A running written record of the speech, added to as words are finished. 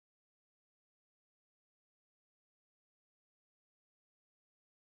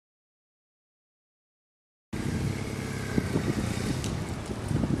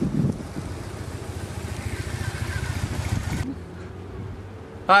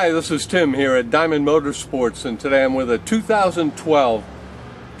Hi, this is Tim here at Diamond Motorsports, and today I'm with a 2012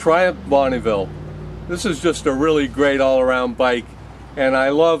 Triumph Bonneville. This is just a really great all-around bike, and I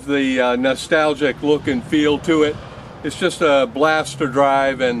love the nostalgic look and feel to it. It's just a blast to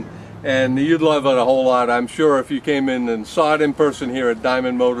drive, and you'd love it a whole lot, I'm sure, if you came in and saw it in person here at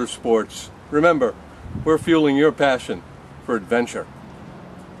Diamond Motorsports. Remember, we're fueling your passion for adventure.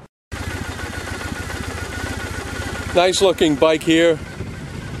 Nice looking bike here.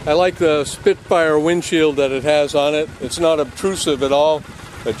 I like the Spitfire windshield that it has on it. It's not obtrusive at all.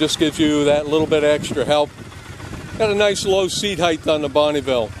 It just gives you that little bit of extra help. Got a nice low seat height on the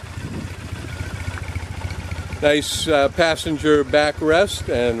Bonneville. Nice passenger backrest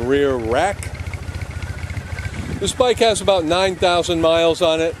and rear rack. This bike has about 9,000 miles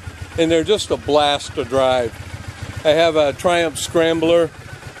on it, and they're just a blast to drive. I have a Triumph Scrambler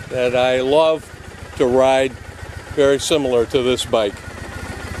that I love to ride, very similar to this bike.